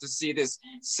they got to see this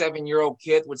 7-year-old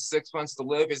kid with 6 months to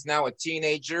live is now a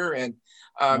teenager and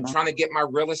trying to get my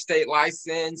real estate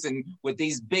license and with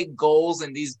these big goals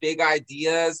and these big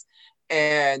ideas.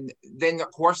 And then, of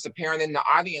course, the parent in the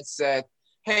audience said,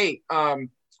 hey, I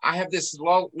have this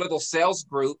little sales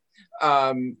group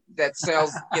that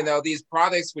sells, these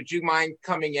products. Would you mind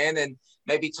coming in and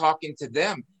maybe talking to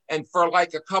them? And for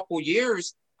like a couple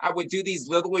years, I would do these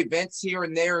little events here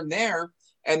and there and there.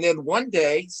 And then one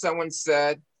day someone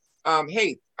said,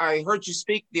 hey, I heard you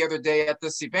speak the other day at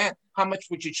this event. How much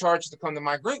would you charge to come to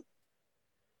my group?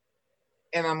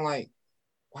 And I'm like,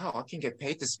 wow, I can get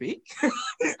paid to speak.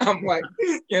 I'm like,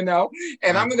 and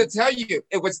I'm going to tell you,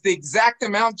 it was the exact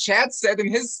amount Chad said in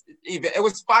his event. It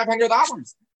was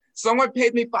 $500. Someone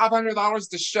paid me $500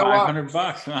 to show up.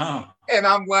 $500, wow. And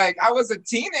I'm like, I was a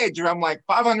teenager. I'm like,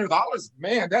 $500,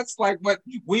 man, that's like what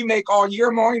we make all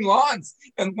year mowing lawns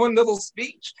in one little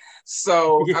speech.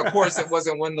 So of course it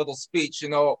wasn't one little speech,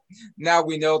 now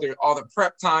we know there all the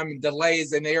prep time and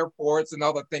delays in airports and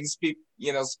all the things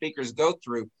speakers go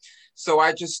through. So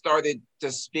I just started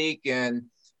to speak and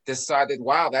decided,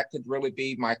 wow, that could really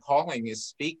be my calling, is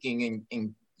speaking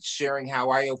and sharing how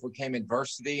I overcame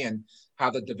adversity and how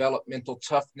the developmental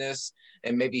toughness,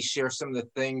 and maybe share some of the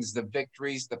things, the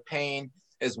victories, the pain,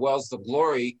 as well as the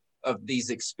glory of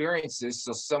these experiences.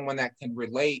 So someone that can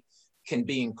relate can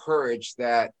be encouraged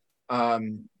that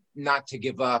not to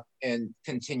give up and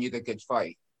continue the good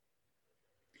fight.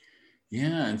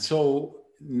 Yeah. And so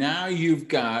now you've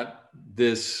got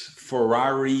this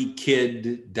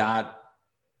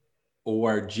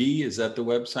FerrariKid.org. Is that the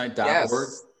website? Yes. .org?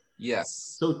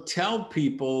 Yes. So tell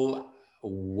people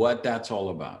what that's all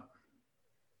about.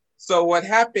 So what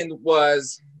happened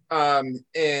was,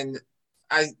 and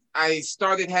I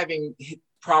started having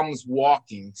problems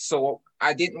walking. So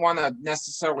I didn't want to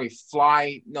necessarily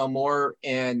fly no more.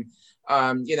 And,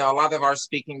 a lot of our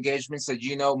speaking engagements that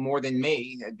more than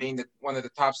me, being one of the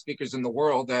top speakers in the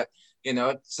world, that,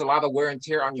 it's a lot of wear and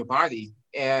tear on your body.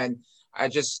 And I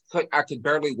could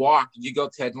barely walk. You go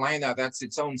to Atlanta, that's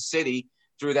its own city,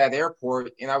 through that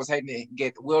airport, and I was having to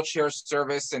get wheelchair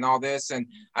service and all this. And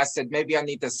I said, maybe I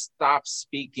need to stop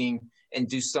speaking and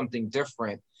do something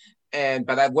different.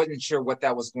 But I wasn't sure what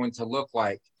that was going to look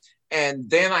like. And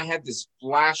then I had this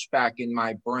flashback in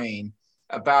my brain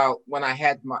about when I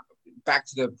had back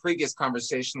to the previous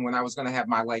conversation, when I was going to have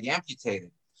my leg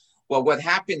amputated. Well, what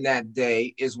happened that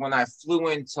day is when I flew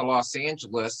into Los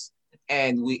Angeles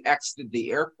and we exited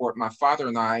the airport, my father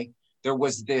and I, there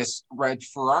was this red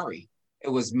Ferrari. It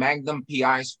was Magnum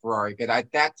PI's Ferrari, but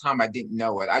at that time I didn't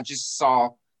know it. I just saw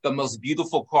the most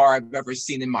beautiful car I've ever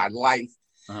seen in my life.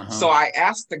 So I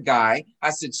asked the guy,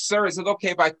 I said, sir, is it okay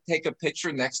if I take a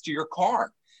picture next to your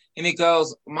car? And he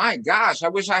goes, my gosh, I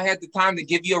wish I had the time to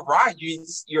give you a ride.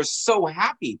 You're so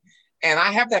happy. And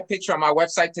I have that picture on my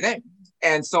website today.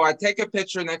 And so I take a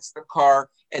picture next to the car.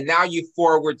 And now you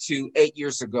forward to 8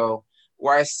 years ago,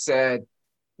 where I said,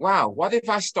 wow, what if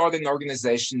I started an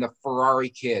organization, the Ferrari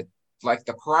Kid, like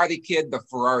the Karate Kid, the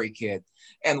Ferrari Kid?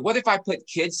 And what if I put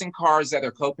kids in cars that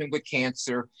are coping with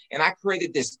cancer? And I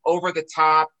created this over the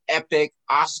top, epic,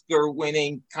 Oscar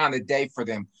winning kind of day for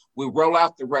them. We roll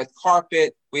out the red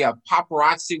carpet. We have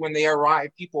paparazzi when they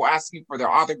arrive, people asking for their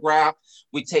autograph.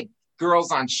 We take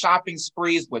girls on shopping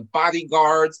sprees with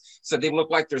bodyguards so they look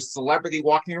like they're celebrity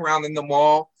walking around in the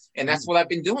mall. And that's what I've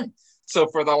been doing. So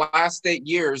for the last 8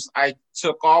 years, I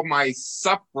took all my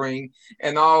suffering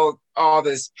and all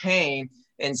this pain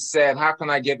and said, how can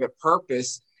I give it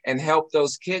purpose and help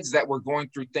those kids that were going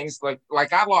through things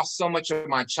like I lost so much of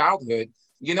my childhood.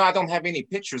 You know, I don't have any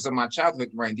pictures of my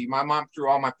childhood, Randy. My mom threw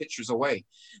all my pictures away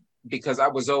because I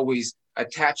was always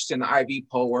attached in the IV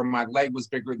pole where my leg was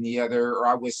bigger than the other, or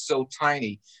I was so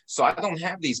tiny. So I don't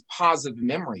have these positive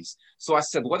memories. So I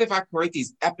said, what if I create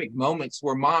these epic moments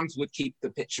where moms would keep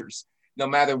the pictures, no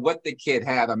matter what the kid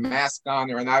had, a mask on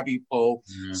or an IV pole.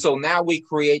 Mm-hmm. So now we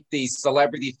create these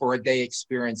celebrity for a day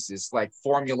experiences like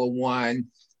Formula One,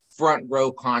 front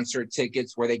row concert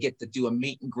tickets where they get to do a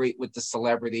meet and greet with the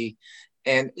celebrity.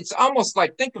 And it's almost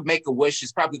like, think of Make-A-Wish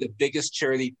is probably the biggest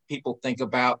charity people think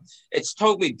about. It's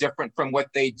totally different from what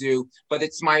they do, but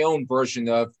it's my own version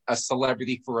of a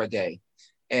celebrity for a day.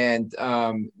 And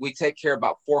we take care of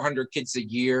about 400 kids a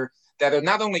year that are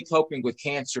not only coping with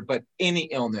cancer, but any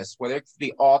illness, whether it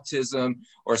be autism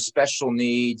or special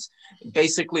needs.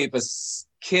 Basically, if a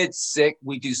kid's sick,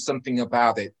 we do something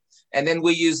about it. And then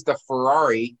we use the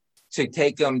Ferrari to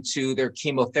take them to their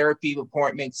chemotherapy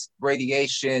appointments,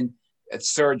 radiation,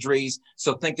 surgeries.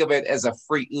 So think of it as a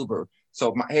free Uber.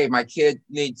 So, my kid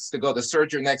needs to go to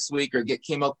surgery next week or get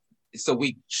chemo. So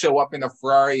we show up in a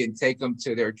Ferrari and take them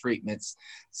to their treatments.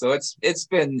 So it's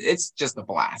just a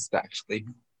blast, actually.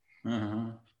 Uh-huh.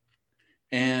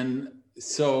 And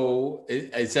so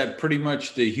is that pretty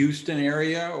much the Houston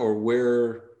area, or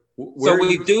where? So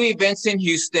we do events in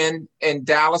Houston, in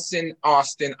Dallas, and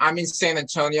Austin. I'm in San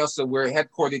Antonio, so we're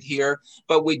headquartered here,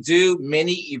 but we do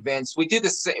many events. We do the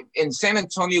same in San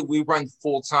Antonio. We run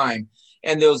full time.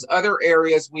 And those other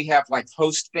areas, we have like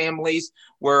host families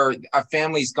where a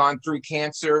family's gone through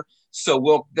cancer.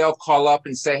 So they'll call up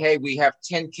and say, hey, we have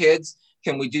 10 kids.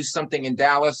 Can we do something in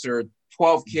Dallas, or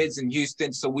 12 kids in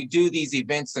Houston? So we do these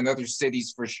events in other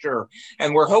cities for sure.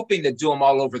 And we're hoping to do them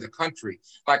all over the country.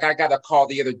 Like I got a call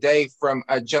the other day from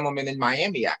a gentleman in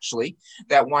Miami, actually,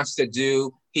 that wants to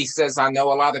do, he says, I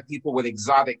know a lot of people with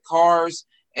exotic cars,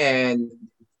 and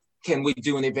can we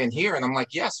do an event here? And I'm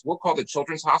like, yes, we'll call the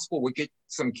Children's Hospital. We'll get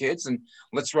some kids and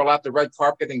let's roll out the red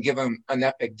carpet and give them an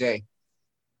epic day.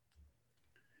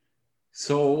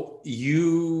 So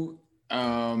you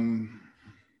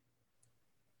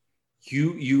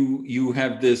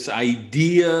have this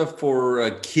idea for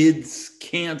a kids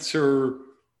cancer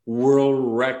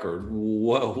world record.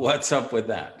 What's up with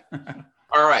that?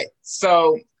 All right.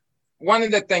 So one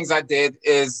of the things I did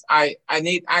is I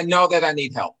know that I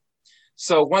need help.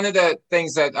 So one of the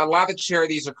things that a lot of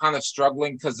charities are kind of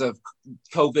struggling because of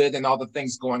COVID and all the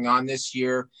things going on this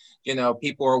year, you know,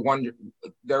 people are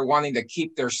they're wanting to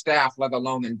keep their staff, let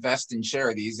alone invest in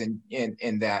charities and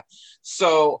in that.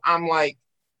 So I'm like,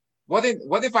 what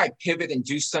if I pivot and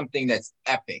do something that's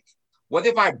epic? What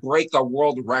if I break a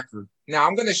world record? Now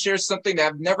I'm going to share something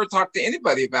that I've never talked to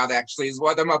anybody about, actually, is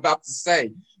what I'm about to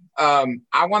say.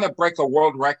 I want to break a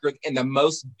world record in the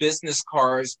most business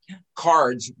cards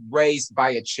raised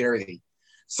by a charity.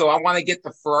 So I want to get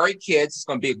the Ferrari kids. It's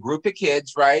going to be a group of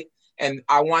kids, right? And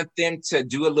I want them to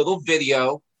do a little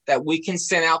video that we can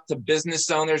send out to business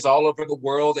owners all over the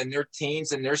world and their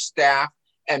teams and their staff,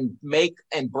 and make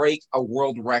and break a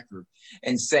world record,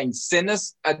 and saying, send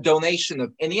us a donation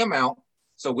of any amount.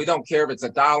 So we don't care if it's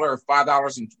 $1 or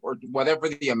 $5 or whatever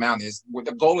the amount is.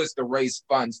 The goal is to raise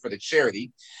funds for the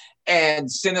charity,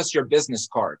 and send us your business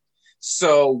card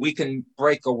so we can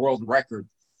break a world record.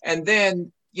 And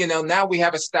then, you know, now we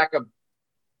have a stack of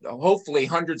hopefully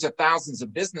hundreds of thousands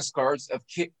of business cards of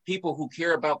people who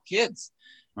care about kids.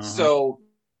 Uh-huh. So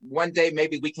one day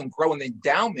maybe we can grow an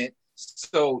endowment.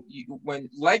 So when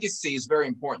legacy is very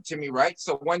important to me, right?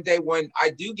 So one day when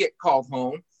I do get called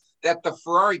home, that the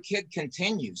Ferrari Kid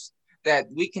continues, that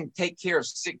we can take care of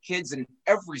sick kids in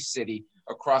every city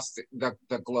across the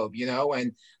globe, you know?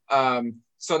 And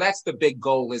so that's the big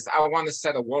goal, is I want to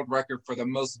set a world record for the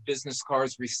most business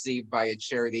cards received by a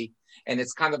charity. And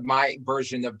it's kind of my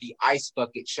version of the Ice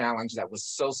Bucket Challenge that was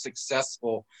so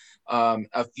successful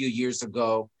a few years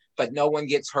ago, but no one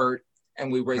gets hurt.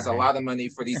 And we raise a lot of money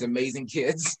for these amazing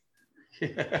kids.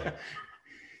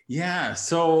 Yeah.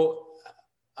 So,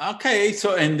 okay.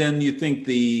 So, and then you think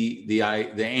the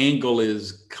angle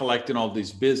is collecting all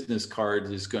these business cards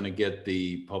is going to get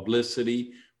the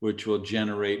publicity, which will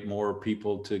generate more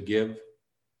people to give.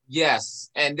 Yes.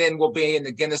 And then we'll be in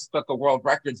the Guinness Book of World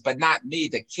Records, but not me,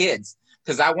 the kids.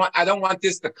 Because I don't want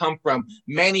this to come from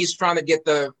Manny's trying to get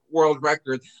the world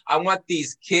record. I want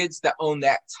these kids to own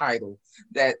that title.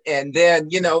 And then,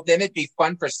 then it'd be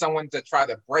fun for someone to try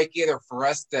to break it or for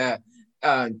us to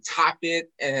top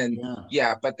it. And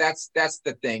but that's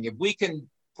the thing. If we can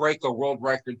break a world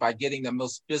record by getting the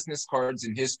most business cards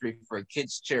in history for a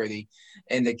kids charity,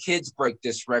 and the kids break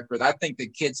this record, I think the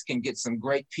kids can get some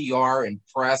great PR and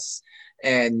press,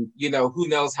 and who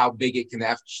knows how big it can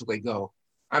actually go.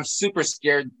 I'm super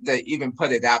scared to even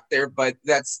put it out there, but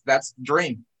that's the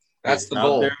dream. That's the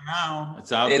goal. It's out there now.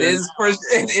 It's out there.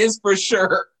 It is for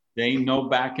sure. There ain't no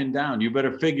backing down. You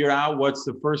better figure out what's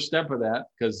the first step of that,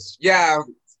 because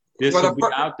this will be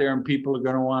out there and people are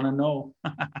going to want to know.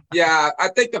 Yeah, I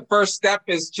think the first step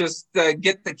is just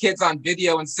get the kids on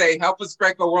video and say, help us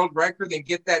break a world record, and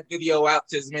get that video out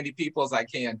to as many people as I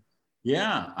can.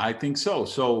 Yeah, I think so.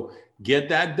 So get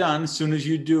that done. As soon as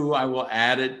you do, I will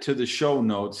add it to the show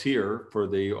notes here for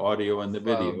the audio and the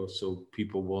video, so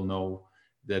people will know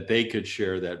that they could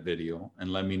share that video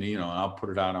and let me know. I'll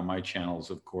put it out on my channels,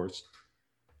 of course.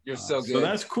 You're so good. So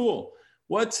that's cool.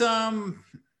 What's I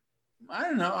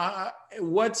don't know.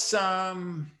 What's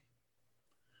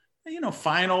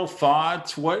final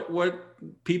thoughts?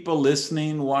 What people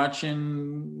listening,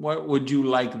 watching, what would you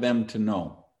like them to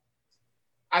know?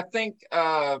 I think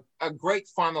a great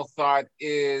final thought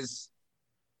is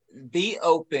be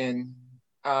open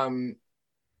to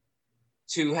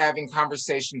having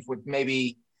conversations with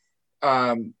maybe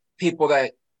people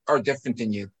that are different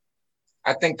than you.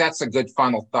 I think that's a good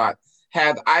final thought.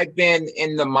 Had I been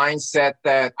in the mindset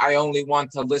that I only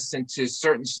want to listen to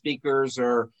certain speakers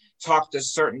or talk to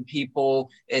certain people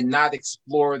and not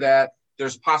explore that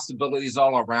there's possibilities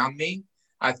all around me,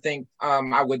 I think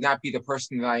I would not be the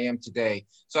person that I am today.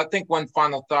 So I think one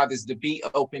final thought is to be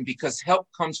open, because help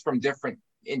comes from different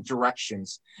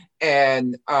directions,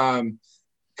 and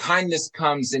kindness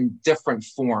comes in different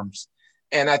forms.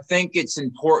 And I think it's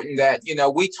important that,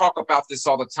 we talk about this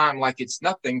all the time like it's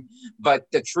nothing, but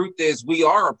the truth is we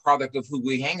are a product of who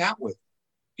we hang out with.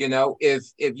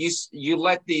 If you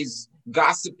let these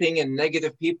gossiping and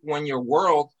negative people in your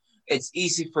world, it's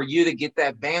easy for you to get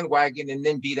that bandwagon and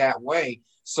then be that way.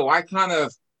 So I kind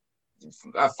of,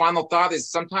 a final thought is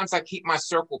sometimes I keep my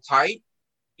circle tight,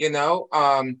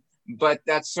 but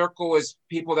that circle is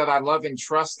people that I love and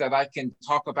trust, that I can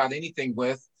talk about anything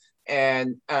with.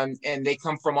 And they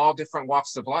come from all different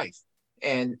walks of life,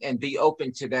 and be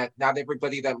open to that. Not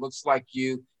everybody that looks like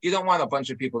you don't want a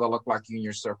bunch of people that look like you in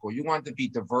your circle. You want to be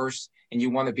diverse, and you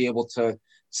want to be able to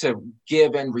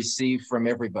give and receive from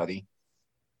everybody.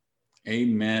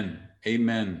 Amen.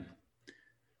 Amen.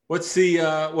 What's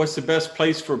the best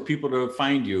place for people to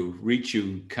find you, reach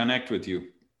you, connect with you?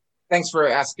 Thanks for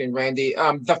asking, Randy.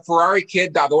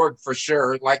 TheFerrariKid.org for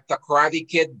sure. Like the Karate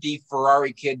Kid,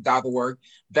 TheFerrariKid.org.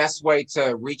 Best way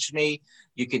to reach me.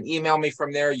 You can email me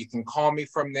from there. You can call me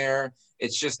from there.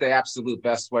 It's just the absolute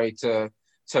best way to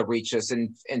reach us.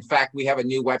 And in fact, we have a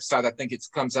new website. I think it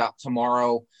comes out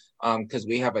tomorrow, because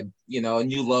we have a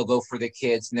new logo for the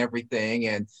kids and everything.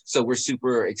 And so we're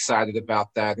super excited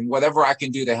about that. And whatever I can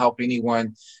do to help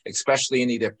anyone, especially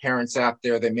any of the parents out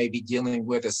there that may be dealing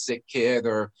with a sick kid,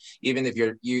 or even if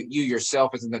you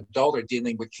yourself as an adult are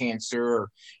dealing with cancer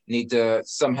or need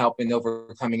some help in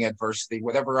overcoming adversity,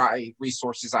 whatever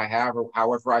resources I have or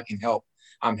however I can help,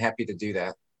 I'm happy to do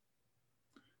that.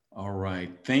 All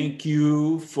right. Thank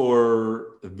you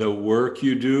for the work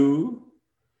you do.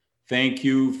 Thank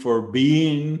you for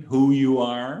being who you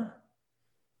are.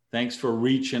 Thanks for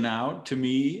reaching out to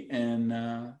me,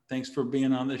 and thanks for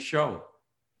being on the show.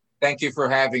 Thank you for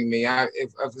having me.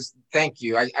 Thank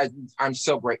you. I'm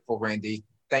so grateful, Randy.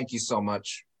 Thank you so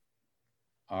much.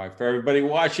 All right, for everybody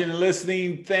watching and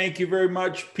listening, thank you very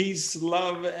much. Peace,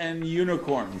 love, and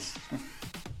unicorns.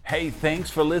 Hey, thanks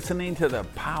for listening to the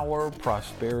Power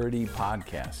Prosperity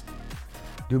Podcast.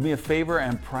 Do me a favor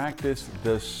and practice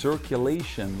the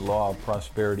circulation law of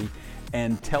prosperity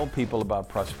and tell people about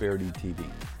Prosperity TV.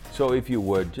 So if you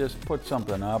would, just put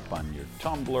something up on your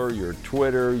Tumblr, your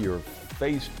Twitter, your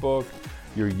Facebook,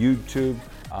 your YouTube.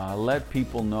 Let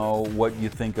people know what you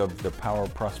think of the Power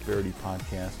Prosperity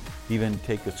Podcast. Even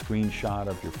take a screenshot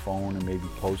of your phone and maybe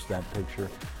post that picture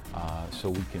so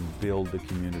we can build the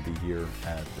community here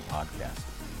at the podcast.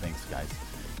 Thanks, guys.